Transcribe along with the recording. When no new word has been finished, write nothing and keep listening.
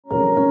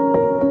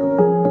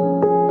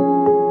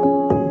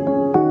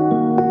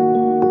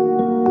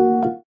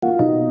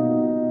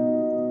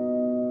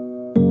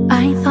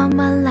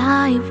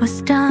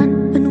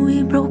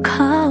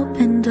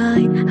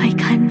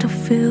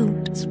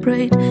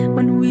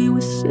we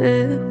would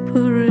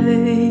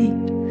separate.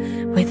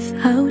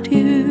 Without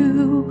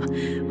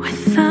you,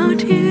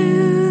 without you.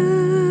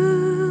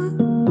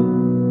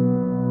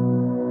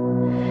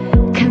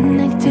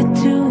 Connected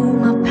to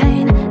my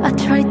pain, I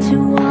try to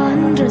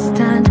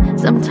understand.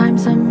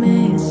 Sometimes I'm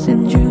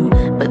missing you,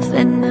 but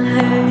then I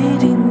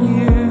hate in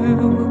you.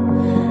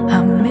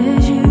 I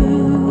miss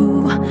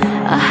you,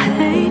 I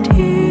hate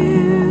you.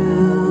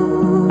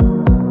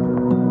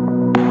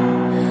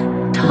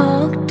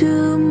 Talk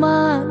to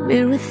my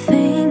mirror,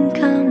 think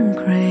I'm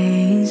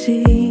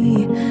crazy.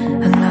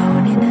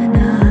 Alone in the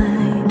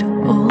night,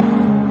 oh.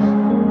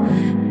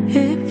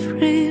 If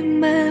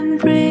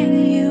remembering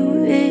you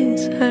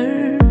is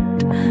hurt,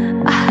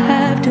 I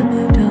have to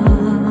move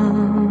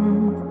on.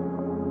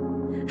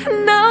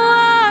 Now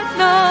I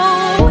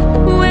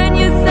know when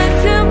you said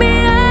to me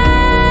I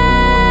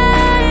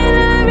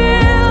love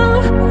you,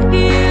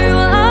 you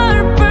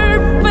are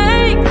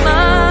perfect,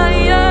 my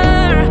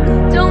year.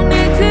 Don't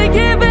need to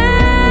give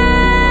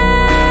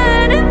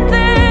anything.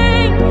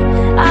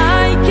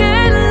 I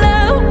can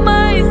love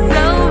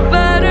myself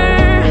better.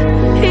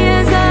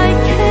 Yes, I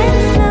can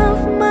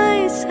love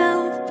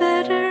myself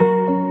better.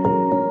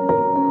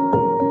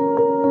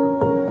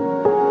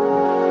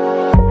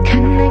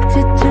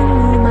 Connected to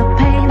my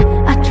pain,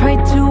 I try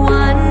to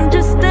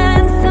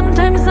understand.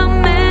 Sometimes I'm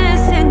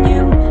missing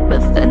you,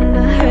 but then I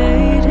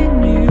hate in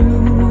you.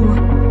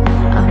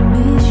 I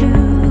miss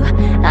you,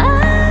 I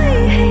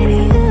hate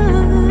you.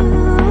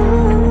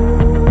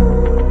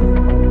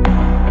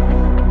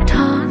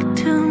 Talk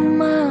to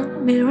my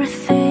mirror,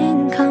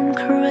 think I'm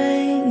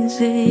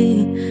crazy.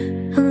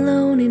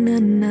 Alone in the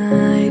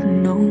night,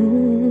 no.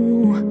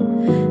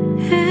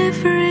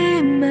 If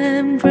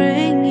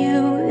remembering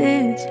you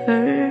is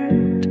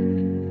hurt,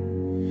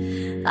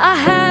 I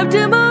have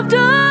to move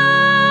on.